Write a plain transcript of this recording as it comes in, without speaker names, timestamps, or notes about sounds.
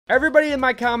Everybody in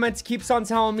my comments keeps on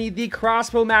telling me the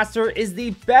Crossbow Master is the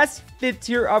best 5th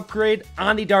tier upgrade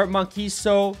on the Dart Monkey,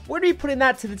 so we're going to be putting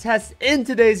that to the test in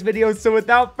today's video. So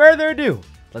without further ado,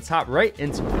 let's hop right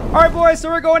into it. All right, boys, so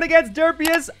we're going against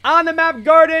Derpius on the map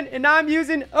Garden, and I'm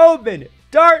using Open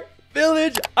Dart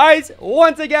Village Ice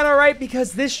once again, all right,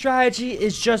 because this strategy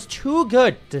is just too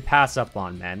good to pass up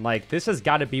on, man. Like, this has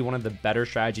got to be one of the better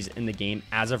strategies in the game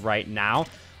as of right now.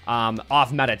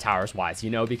 Off meta towers wise, you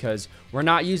know, because we're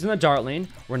not using the dart lane,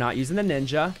 we're not using the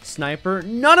ninja, sniper,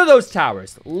 none of those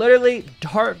towers. Literally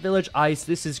Dart Village Ice.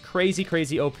 This is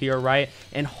crazy OP here, right?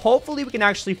 And hopefully we can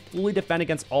actually fully defend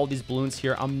against all these balloons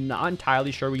here. I'm not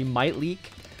entirely sure. We might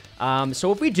leak.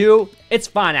 So if we do, it's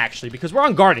fine actually, because we're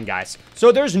on Garden, guys.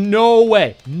 So there's no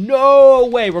way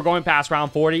we're going past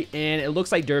round 40. And it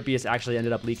looks like Derpius actually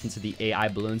ended up leaking to the AI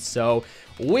balloons. So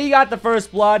we got the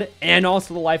first blood and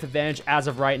also the life advantage as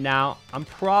of right now. I'm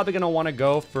probably going to want to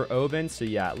go for Oben. So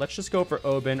yeah, let's just go for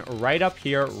Oben right up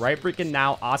here, right freaking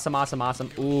now. Awesome.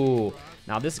 Ooh,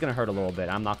 now this is going to hurt a little bit.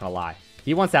 I'm not going to lie.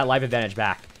 He wants that life advantage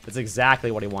back. That's exactly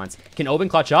what he wants. Can Oben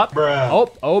clutch up? Bruh.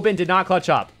 Oh, Oben did not clutch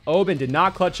up. Oben did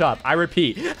not clutch up. I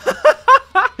repeat.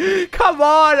 Come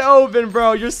on, Oben,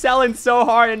 bro. You're selling so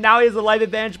hard, and now he has a life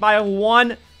advantage by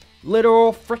one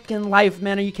literal freaking life,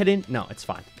 man. Are you kidding? No, it's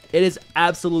fine. It is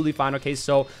absolutely fine. Okay,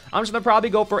 so I'm just going to probably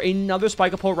go for another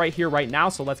spike pull right here, right now.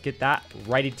 So let's get that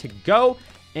ready to go.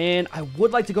 And I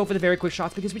would like to go for the very quick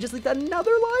shots because we just leaked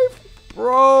another life.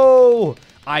 Bro,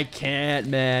 I can't,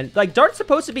 man. Like, Dart's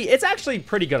supposed to be, it's actually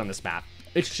pretty good on this map.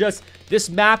 It's just, this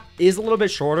map is a little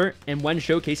bit shorter, and when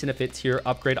showcasing a 5th tier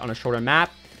upgrade on a shorter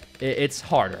map, it's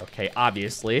harder, okay,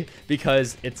 obviously,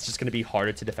 because it's just going to be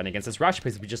harder to defend against this rush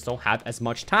because we just don't have as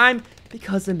much time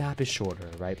because the map is shorter,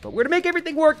 right? But we're going to make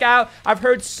everything work out. I've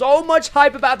heard so much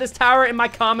hype about this tower in my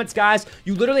comments, guys.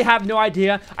 You literally have no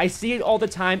idea. I see it all the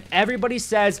time. Everybody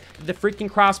says the freaking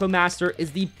Crossbow Master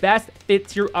is the best 5th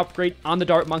tier upgrade on the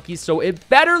Dart Monkeys, so it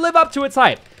better live up to its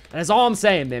hype. That's all I'm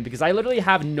saying, man, because I literally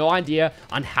have no idea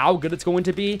on how good it's going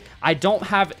to be. I don't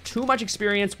have too much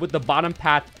experience with the bottom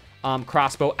path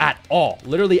crossbow at all,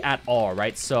 literally at all,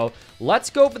 right? So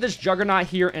let's go for this Juggernaut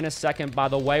here in a second. By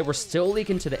the way, we're still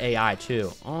leaking to the AI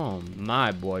too. Oh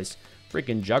my, boys,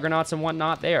 freaking Juggernauts and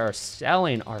whatnot, they are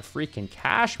selling our freaking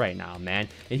cash right now, man.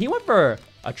 And he went for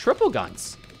a triple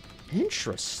guns.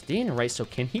 Interesting, right? So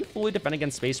can he fully defend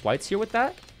against Space Whites here with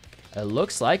that? It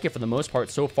looks like it for the most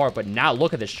part so far, but now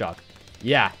look at this Jug.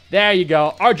 Yeah, there you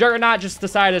go. Our Juggernaut just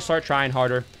decided to start trying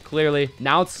harder, clearly.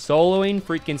 Now it's soloing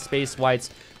freaking Space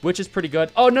Whites, which is pretty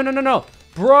good. Oh, no.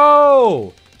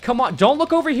 Bro, come on. Don't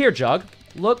look over here, Jug.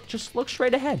 Just look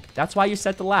straight ahead. That's why you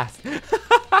set the last.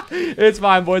 It's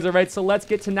fine, boys. All right, so let's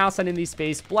get to now sending these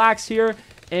Space Blacks here.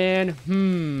 And,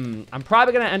 I'm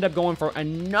probably going to end up going for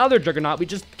another Juggernaut. We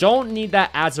just don't need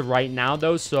that as of right now,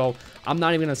 though. So I'm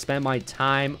not even going to spend my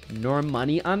time nor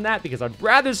money on that because I'd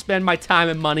rather spend my time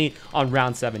and money on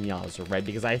round 7 yellows, right?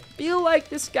 Because I feel like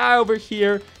this guy over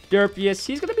here, Derpius,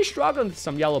 he's going to be struggling with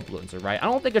some yellow balloons, all right? I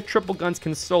don't think a triple guns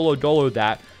can solo dolo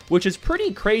that, which is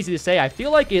pretty crazy to say. I feel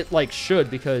like it,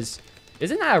 should, because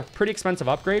isn't that a pretty expensive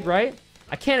upgrade, right?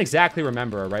 I can't exactly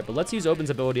remember, right? But let's use Open's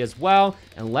ability as well,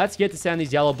 and let's get to send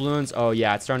these yellow balloons. Oh,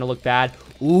 yeah, it's starting to look bad.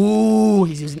 Ooh,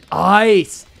 he's using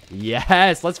ice.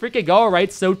 Yes, let's freaking go,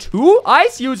 right? So 2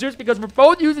 ice users because we're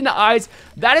both using the ice.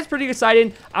 That is pretty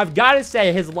exciting. I've got to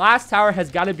say, his last tower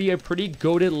has got to be a pretty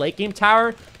goated late game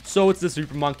tower. So it's the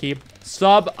Super Monkey,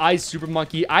 Sub Ice Super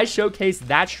Monkey. I showcased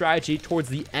that strategy towards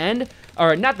the end,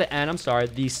 or not the end, I'm sorry,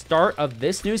 the start of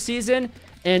this new season.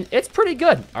 And it's pretty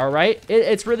good, all right?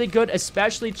 It's really good,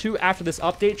 especially, too, after this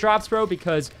update drops, bro,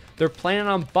 because they're planning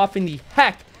on buffing the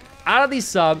heck out of these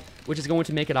sub, which is going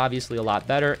to make it obviously a lot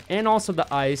better, and also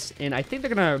the ice. And I think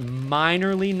they're going to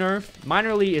minorly nerf.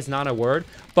 Minorly is not a word,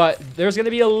 but there's going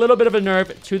to be a little bit of a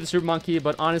nerf to the Super Monkey,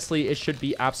 but honestly, it should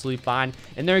be absolutely fine.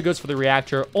 And there it goes for the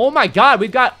reactor. Oh my god,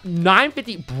 we've got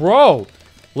 950. Bro,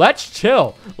 let's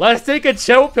chill. Let's take a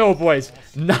chill pill, boys.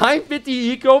 950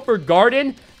 eco for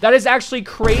Garden. That is actually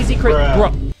crazy.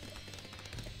 Bro.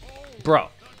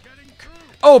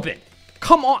 Open.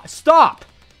 Come on. Stop.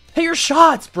 Hey, your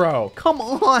shots, bro. Come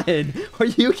on. Are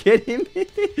you kidding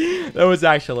me? That was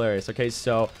actually hilarious. Okay,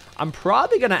 so I'm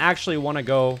probably going to actually want to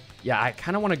go. Yeah, I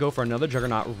kind of want to go for another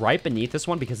Juggernaut right beneath this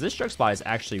one because this Jug spot is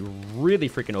actually really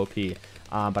freaking OP.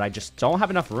 But I just don't have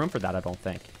enough room for that, I don't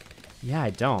think. Yeah, I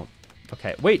don't.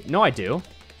 Okay, wait. No, I do.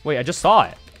 Wait, I just saw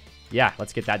it. Yeah,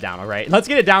 let's get that down, all right? Let's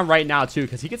get it down right now, too,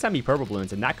 because he could send me purple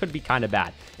balloons, and that could be kind of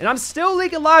bad. And I'm still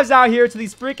leaking lives out here to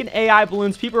these freaking AI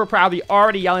balloons. People are probably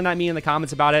already yelling at me in the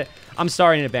comments about it. I'm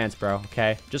sorry in advance, bro,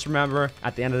 okay? Just remember,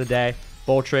 at the end of the day,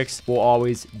 Voltrix will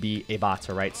always be a bot,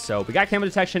 right? So we got camo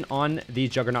detection on these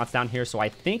juggernauts down here. So I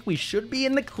think we should be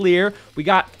in the clear. We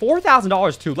got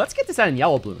 $4,000 too. Let's get this out in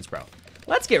yellow balloons, bro.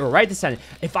 Let's get right to send.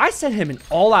 If I send him an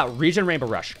all-out Regen Rainbow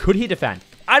Rush, could he defend?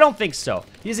 I don't think so.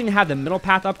 He doesn't even have the middle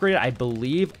path upgraded, I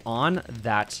believe, on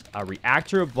that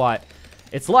reactor, but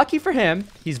it's lucky for him.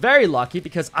 He's very lucky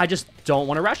because I just don't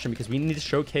want to rush him because we need to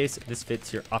showcase this 5th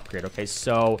tier upgrade, okay?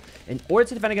 So in order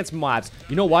to defend against mobs,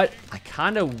 you know what? I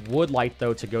kind of would like,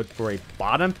 though, to go for a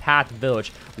bottom path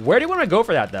village. Where do you want to go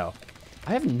for that, though?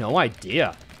 I have no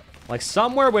idea. Like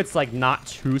somewhere where it's like not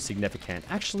too significant.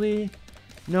 Actually,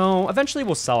 no, eventually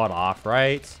we'll sell it off,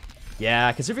 right?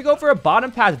 Yeah, because if we go for a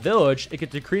bottom path village, it could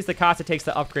decrease the cost it takes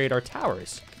to upgrade our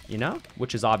towers, you know,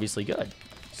 which is obviously good.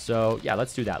 So yeah,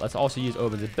 let's do that. Let's also use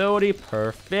Oven's ability.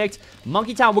 Perfect.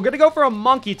 Monkey Town. We're going to go for a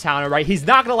Monkey Town, all right? He's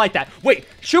not going to like that. Wait,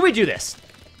 should we do this?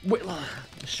 Wait,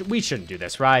 we shouldn't do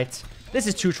this, right? This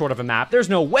is too short of a map. There's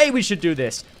no way we should do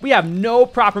this. We have no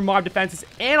proper mob defenses.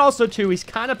 And also, too, he's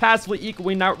kind of passively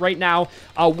equaling out right now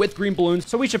with green balloons.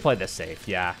 So we should play this safe.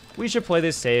 Yeah, we should play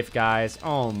this safe, guys.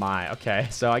 Oh, my. Okay,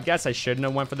 so I guess I shouldn't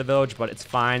have went for the village, but it's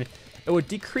fine. It would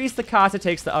decrease the cost it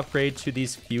takes to upgrade to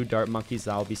these few dart monkeys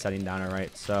that I'll be setting down, all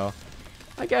right? So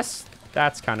I guess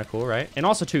that's kind of cool, right? And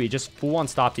also, too, he just full-on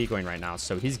stopped ecoing right now.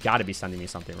 So he's got to be sending me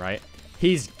something, right?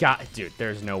 He's got... Dude,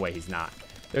 there's no way he's not.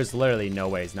 There's literally no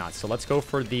way he's not. So let's go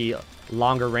for the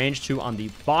longer range too on the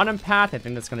bottom path. I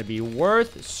think that's going to be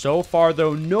worth. So far,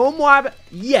 though, no mob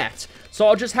yet. So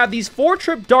I'll just have these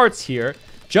 4-trip darts here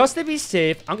just to be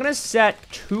safe. I'm going to set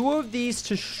 2 of these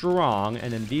to strong,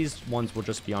 and then these ones will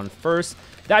just be on first.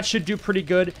 That should do pretty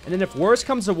good. And then if worse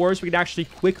comes to worse, we can actually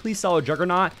quickly sell a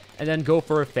Juggernaut and then go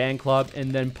for a fan club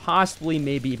and then possibly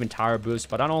maybe even tower boost.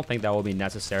 But I don't think that will be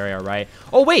necessary, all right?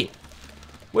 Oh, wait.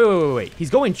 Wait. He's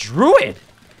going Druid.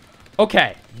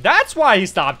 Okay, that's why he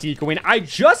stopped ecoing. I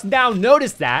just now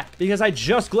noticed that because I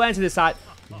just glanced at this side.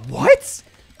 What?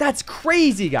 That's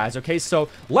crazy, guys. Okay, so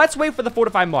let's wait for the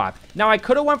fortified mob. Now, I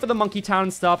could have went for the Monkey Town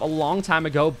stuff a long time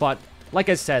ago, but like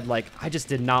I said, like, I just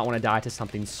did not want to die to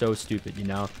something so stupid, you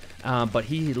know? But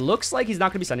he looks like he's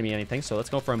not going to be sending me anything, so let's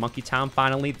go for a Monkey Town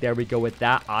finally. There we go with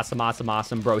that. Awesome.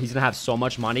 Bro, he's going to have so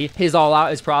much money. His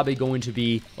all-out is probably going to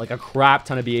be, like, a crap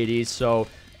ton of BADs, so...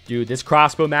 Dude, this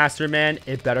crossbow master, man,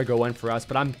 it better go in for us.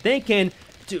 But I'm thinking,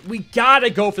 dude, we gotta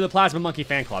go for the Plasma Monkey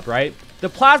Fan Club, right? The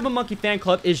Plasma Monkey Fan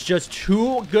Club is just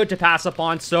too good to pass up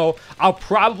on, so I'll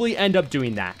probably end up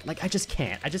doing that. Like, I just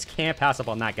can't pass up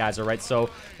on that, guys, all right?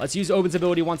 So let's use Oben's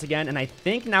ability once again, and I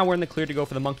think now we're in the clear to go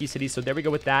for the Monkey City, so there we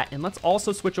go with that. And let's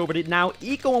also switch over to now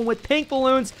ecoing with pink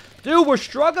balloons. Dude, we're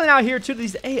struggling out here, too,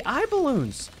 these AI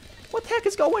balloons. What the heck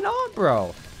is going on,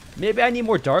 bro? Maybe I need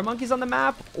more dart monkeys on the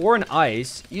map or an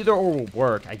ice. Either or will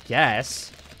work, I guess.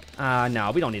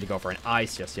 No, we don't need to go for an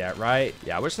ice just yet, right?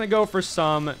 Yeah, we're just going to go for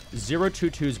some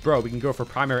 022s. Bro, we can go for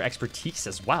primary expertise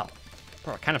as well.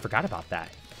 Bro, I kind of forgot about that.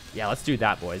 Yeah, let's do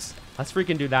that, boys. Let's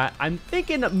freaking do that. I'm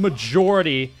thinking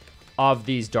majority of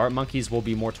these dart monkeys will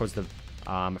be more towards the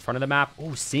front of the map.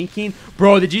 Oh, sinking.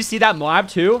 Bro, did you see that mob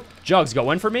too? Jugs,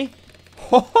 go in for me.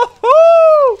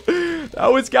 That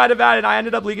was kind of bad, and I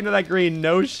ended up leaking to that green.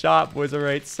 No shot, boys, all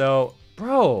right? So,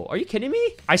 bro, are you kidding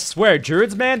me? I swear,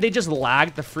 Druids, man, they just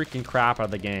lagged the freaking crap out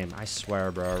of the game. I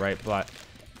swear, bro, right? But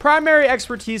primary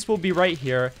expertise will be right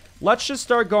here. Let's just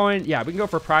start going. Yeah, we can go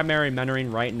for primary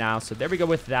mentoring right now. So there we go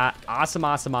with that. Awesome.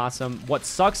 What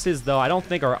sucks is, though, I don't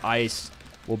think our ice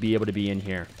will be able to be in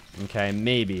here. Okay,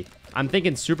 maybe. I'm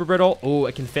thinking super brittle. Oh,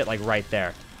 it can fit, like, right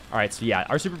there. All right, so yeah,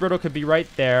 our super brittle could be right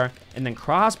there. And then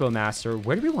crossbow master,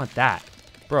 where do we want that?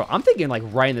 Bro, I'm thinking like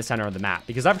right in the center of the map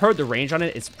because I've heard the range on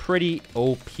it is pretty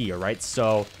OP, all right?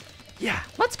 So yeah,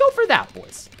 let's go for that,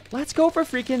 boys. Let's go for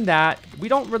freaking that. We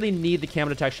don't really need the camo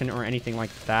detection or anything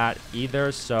like that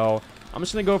either. So I'm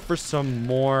just gonna go for some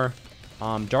more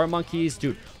dart monkeys.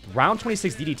 Dude, round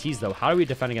 26 DDTs though, how do we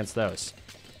defend against those?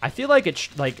 I feel like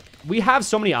it's like we have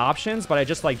so many options, but I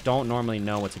just like don't normally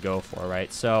know what to go for,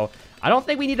 right? So I don't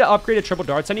think we need to upgrade to triple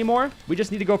darts anymore. We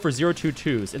just need to go for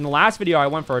 022s. In the last video, I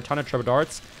went for a ton of triple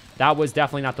darts. That was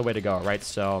definitely not the way to go, right?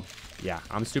 So yeah,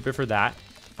 I'm stupid for that.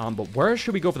 But where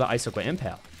should we go for the icicle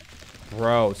impale?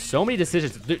 Bro, so many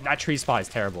decisions. Dude, that tree spot is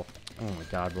terrible. Oh my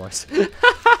god, boys.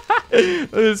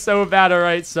 This is so bad, all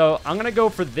right? So I'm gonna go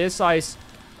for this ice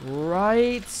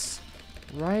right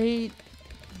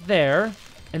there.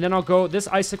 And then I'll go, this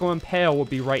icicle impale will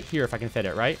be right here if I can fit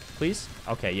it, right? Please?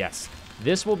 Okay, yes.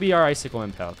 This will be our icicle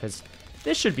impale because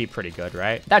this should be pretty good,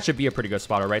 right? That should be a pretty good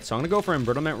spot, all right? So I'm going to go for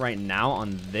embrittlement right now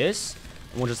on this.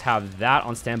 And we'll just have that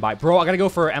on standby. Bro, I got to go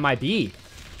for MIB.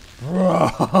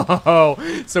 Bro.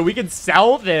 So we can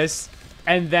sell this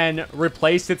and then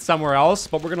replace it somewhere else,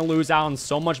 but we're going to lose out on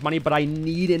so much money. But I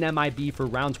need an MIB for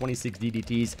round 26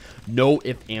 DDTs. No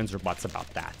ifs, ands, or buts about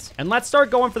that. And let's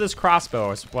start going for this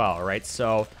crossbow as well, all right?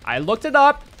 So I looked it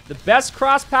up. The best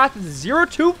cross path is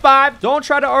 025. Don't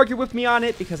try to argue with me on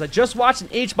it because I just watched an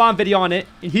H-bomb video on it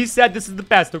and he said this is the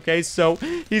best, okay? So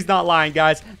he's not lying,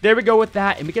 guys. There we go with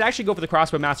that. And we can actually go for the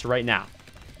crossbow master right now.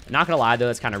 Not gonna lie though,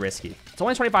 that's kind of risky. It's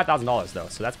only $25,000 though,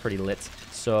 so that's pretty lit.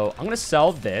 So I'm gonna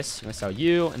sell this. I'm gonna sell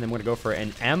you, and then we're gonna go for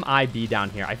an MIB down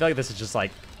here. I feel like this is just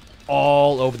like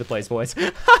all over the place, boys.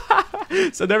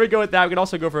 So there we go with that. We can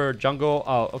also go for jungle.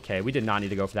 Oh, okay. We did not need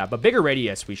to go for that, but bigger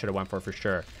radius we should have went for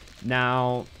sure.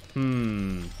 Now,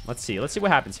 let's see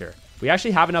what happens here. We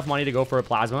actually have enough money to go for a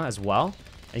plasma as well,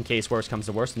 in case worse comes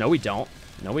to worse. No, we don't.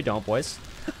 No, we don't, boys.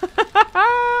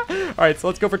 All right, so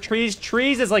let's go for trees.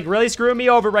 Trees is like really screwing me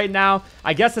over right now.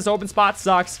 I guess this open spot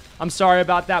sucks. I'm sorry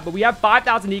about that, but we have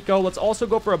 5,000 eco. Let's also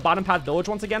go for a bottom path village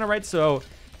once again. All right, so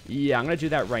yeah, I'm gonna do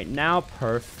that right now.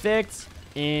 Perfect.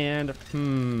 And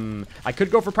I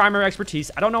could go for primary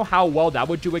expertise. I don't know how well that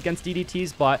would do against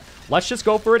DDTs, but let's just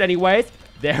go for it anyways.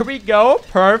 There we go.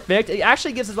 Perfect. It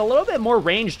actually gives us a little bit more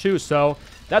range too, so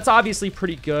that's obviously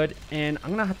pretty good. And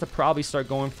I'm gonna have to probably start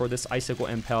going for this icicle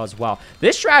impale as well.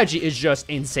 This strategy is just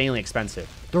insanely expensive.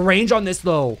 The range on this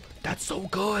though, that's so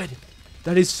good.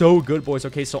 That is so good, boys.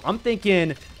 Okay, so I'm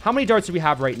thinking, how many darts do we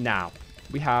have right now?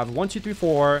 We have 1, 2, 3,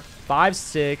 4, 5,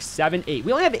 6, 7, 8.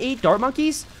 We only have 8 dart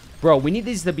monkeys. Bro, we need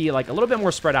these to be like a little bit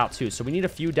more spread out too. So we need a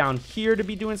few down here to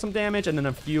be doing some damage, and then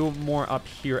a few more up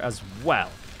here as well.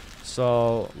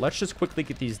 So let's just quickly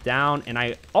get these down. And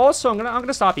I'm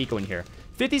gonna stop ecoing here.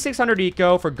 5,600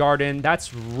 eco for garden.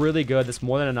 That's really good. That's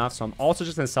more than enough. So I'm also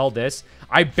just gonna sell this.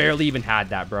 I barely even had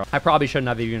that, bro. I probably shouldn't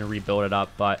have even rebuilt it up,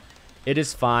 but it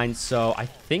is fine. So I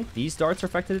think these darts are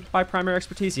affected by primary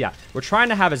expertise. Yeah, we're trying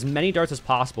to have as many darts as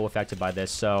possible affected by this.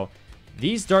 So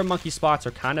these dart monkey spots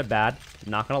are kind of bad,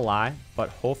 not gonna lie, but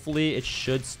hopefully it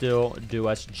should still do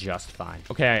us just fine.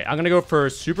 Okay, I'm gonna go for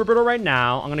super brittle right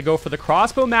now. I'm gonna go for the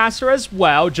crossbow master as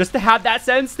well, just to have that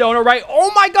set in stone. All right.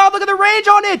 Oh my god, look at the range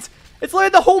on it. It's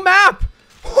literally the whole map.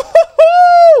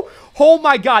 Oh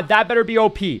my god, that better be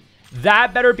OP.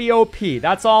 That better be OP.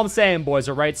 That's all I'm saying, boys.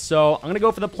 All right, so I'm gonna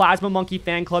go for the plasma monkey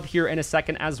fan club here in a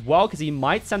second as well, because he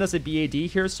might send us a BAD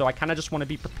here, so I kind of just want to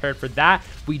be prepared for that.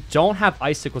 We don't have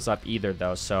icicles up either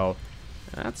though, so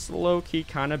that's low-key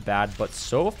kind of bad, but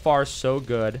so far so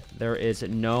good. There is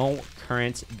no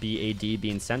current BAD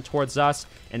being sent towards us,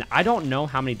 and I don't know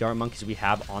how many dart monkeys we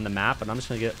have on the map, but I'm just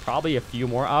gonna get probably a few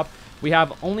more up. We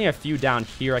have only a few down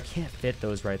here. I can't fit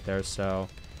those right there, so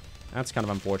that's kind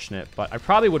of unfortunate, but I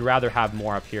probably would rather have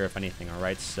more up here if anything. All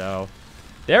right, so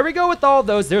there we go with all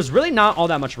those. There's really not all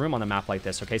that much room on the map like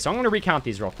this. Okay, so I'm going to recount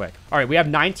these real quick. All right, we have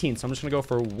 19, so I'm just going to go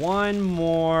for one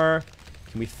more.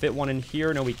 Can we fit one in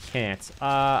here? No, we can't.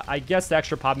 I guess the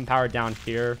extra popping power down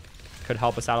here could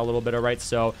help us out a little bit. All right,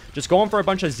 so just going for a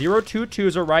bunch of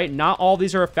 022s. All right, not all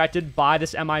these are affected by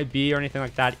this MIB or anything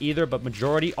like that either, but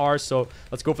majority are. So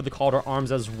let's go for the call to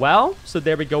arms as well. So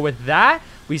there we go with that.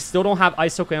 We still don't have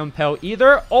icicle impale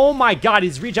either. Oh my god,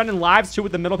 he's regenerating lives too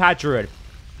with the middle path druid.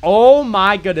 Oh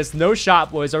my goodness, no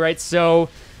shot, boys. All right, so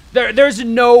there's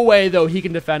no way though he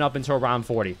can defend up until round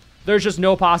 40. There's just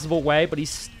no possible way, but he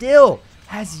still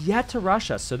has yet to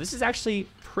rush us. So this is actually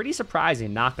pretty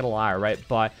surprising, not gonna lie. All right,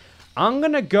 but I'm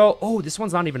gonna go. Oh, this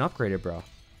one's not even upgraded, bro.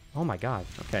 Oh my god.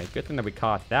 Okay, good thing that we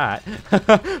caught that.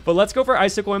 But let's go for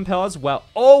icicle impale as well.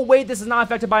 Oh wait, this is not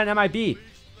affected by an MIB.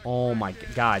 Oh my,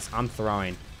 guys, I'm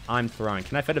throwing.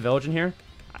 Can I fit a village in here?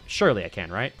 Surely I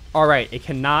can, right? All right, it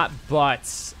cannot,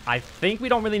 but I think we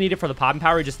don't really need it for the popping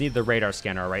power. We just need the radar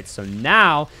scanner. All right, so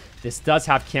now this does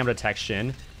have camera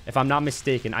detection. If I'm not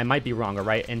mistaken, I might be wrong. All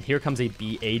right, and here comes a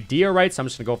BAD. All right, so I'm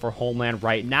just gonna go for homeland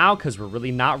right now because we're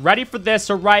really not ready for this.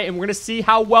 All right, and we're gonna see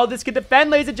how well this can defend,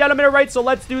 ladies and gentlemen. All right, so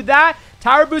let's do that.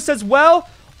 Tower boost as well.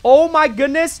 Oh my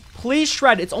goodness, please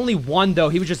shred. It's only one though.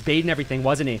 He was just baiting everything,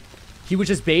 wasn't he?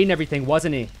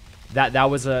 That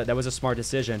was a smart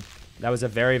decision. That was a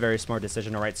very, very smart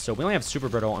decision. All right, so we only have super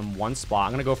brittle in one spot.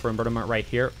 I'm gonna go for embrittlement right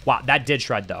here. Wow, that did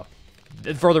shred though.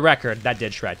 For the record, that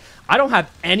did shred. I don't have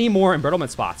any more embrittlement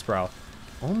spots, bro.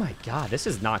 Oh my god, this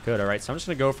is not good. All right, so I'm just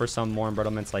gonna go for some more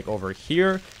embrittlements like over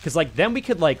here, because like then we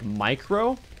could like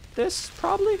micro this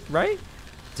probably, right?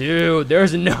 Dude,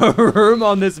 there's no room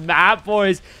on this map,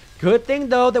 boys. Good thing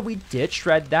though that we did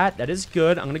shred that. That is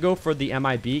good. I'm gonna go for the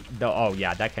MIB. Oh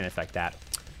yeah, that can affect that.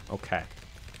 Okay.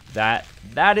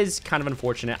 That is kind of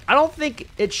unfortunate. I don't think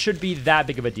it should be that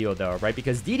big of a deal though, right?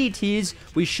 Because DDTs,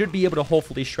 we should be able to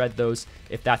hopefully shred those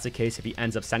if that's the case, if he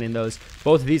ends up sending those.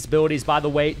 Both of these abilities, by the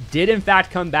way, did in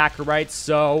fact come back, right?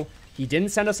 So He didn't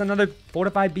send us another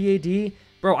fortified BAD.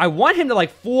 Bro, I want him to, like,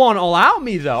 full-on all-out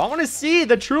me, though. I want to see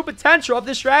the true potential of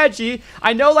this strategy.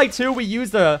 I know, like, too, we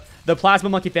use the Plasma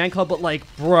Monkey Fan Club, but, like,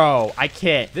 bro, I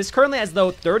can't. This currently has,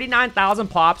 though, 39,000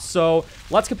 pops, so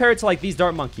let's compare it to, like, these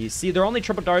dart monkeys. See, they're only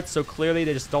triple darts, so clearly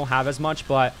they just don't have as much,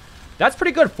 but that's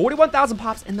pretty good. 41,000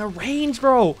 pops, and the range,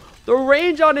 bro. The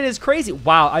range on it is crazy.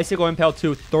 Wow, Icicle Impale,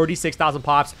 too, 36,000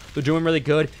 pops. They're doing really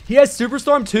good. He has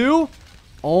Superstorm, too.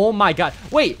 Oh my god.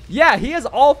 Wait, yeah, he has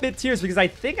all 5 tiers because I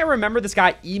think I remember this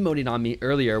guy emoting on me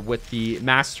earlier with the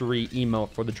Mastery emote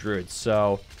for the Druids.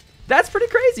 So that's pretty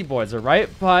crazy, boys, all right?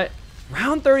 But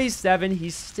round 37,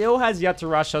 he still has yet to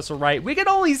rush us, all right? We can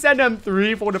only send him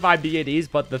 3 fortified BADs,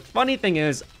 but the funny thing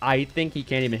is I think he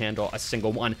can't even handle a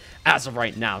single one as of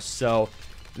right now. So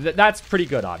that's pretty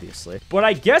good, obviously. But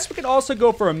I guess we could also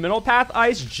go for a middle path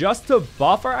ice just to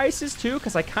buff our ices too,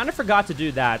 because I kind of forgot to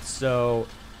do that. So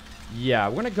yeah,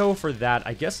 we're going to go for that.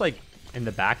 I guess, like, in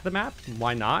the back of the map.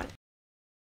 Why not?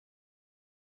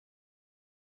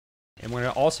 And we're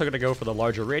also going to go for the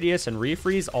larger radius and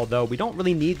refreeze, although we don't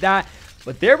really need that.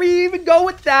 But there we even go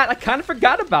with that. I kind of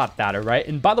forgot about that, all right?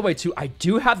 And by the way, too, I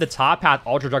do have the top path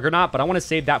Ultra Juggernaut, but I want to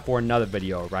save that for another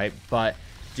video, right? But,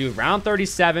 dude, round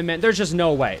 37, man, there's just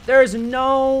no way. There's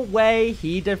no way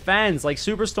he defends. Like,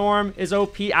 Superstorm is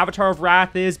OP, Avatar of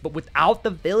Wrath is, but without the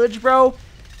village, bro,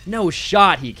 no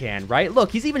shot he can, right?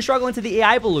 Look, he's even struggling to the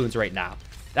AI balloons right now.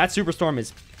 That Superstorm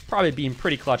is probably being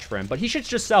pretty clutch for him, but he should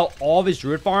just sell all of his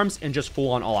Druid farms and just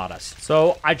full on all out us.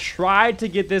 So I tried to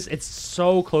get this. It's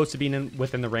so close to being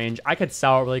within the range. I could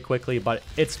sell it really quickly, but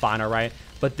it's fine, all right?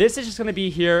 But this is just going to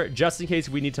be here just in case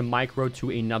we need to micro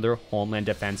to another homeland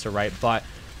defense, all right? But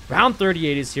round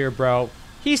 38 is here, bro.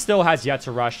 He still has yet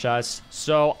to rush us.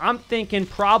 So I'm thinking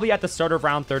probably at the start of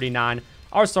round 39,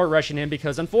 I'll start rushing him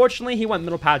because, unfortunately, he went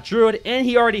middle path Druid, and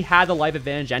he already had the life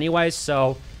advantage anyway,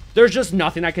 so there's just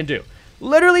nothing I can do.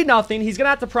 Literally nothing. He's going to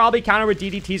have to probably counter with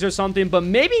DDTs or something, but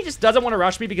maybe he just doesn't want to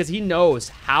rush me because he knows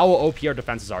how OP our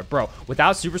defenses are. Bro,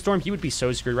 without Superstorm, he would be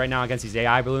so screwed right now against these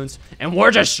AI balloons, and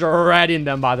we're just shredding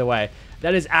them, by the way.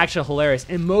 That is actually hilarious,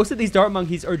 and most of these dart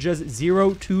monkeys are just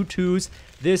 0-2-2s.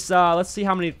 This, let's see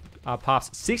how many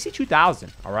pops.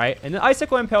 62,000, all right? And the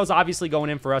Icicle Impale is obviously going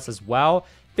in for us as well.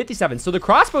 57. So the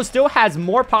crossbow still has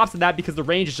more pops than that because the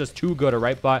range is just too good, all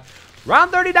right? But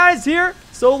round 39 is here.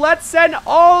 So let's send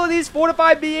all of these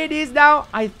fortified BADs now.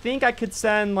 I think I could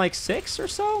send like 6 or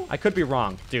so. I could be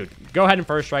wrong. Dude, go ahead and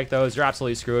first strike those. You're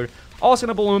absolutely screwed. Also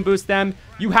gonna balloon boost them.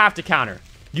 You have to counter.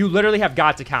 You literally have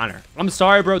got to counter. I'm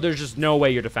sorry, bro. There's just no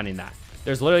way you're defending that.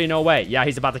 There's literally no way. Yeah,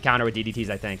 he's about to counter with DDTs,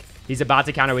 I think. He's about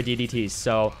to counter with DDTs.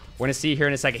 So we're gonna see here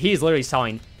in a second. He's literally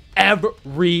selling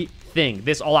everything.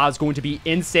 This all-out is going to be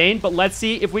insane, but let's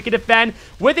see if we can defend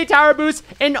with a tower boost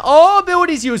and all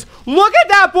abilities used. Look at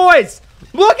that, boys!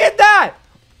 Look at that!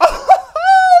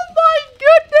 Oh my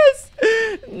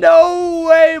goodness! No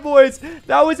way, boys.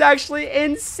 That was actually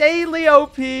insanely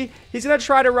OP. He's gonna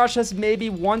try to rush us maybe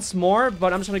once more,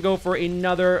 but I'm just gonna go for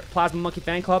another Plasma Monkey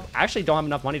Fan Club. I actually don't have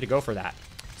enough money to go for that,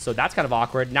 so that's kind of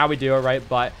awkward. Now we do it, right?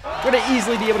 But we're gonna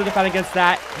easily be able to defend against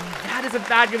that. That is in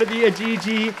fact gonna be a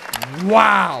GG.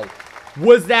 Wow.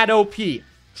 Was that OP?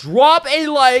 Drop a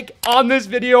like on this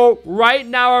video right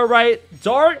now, all right?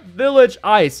 Dart Village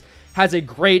Ice has a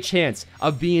great chance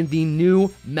of being the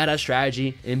new meta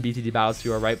strategy in BTD Battles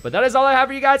 2, all right? But that is all I have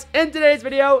for you guys in today's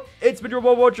video. It's been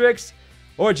your Tricks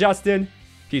or Justin.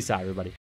 Peace out, everybody.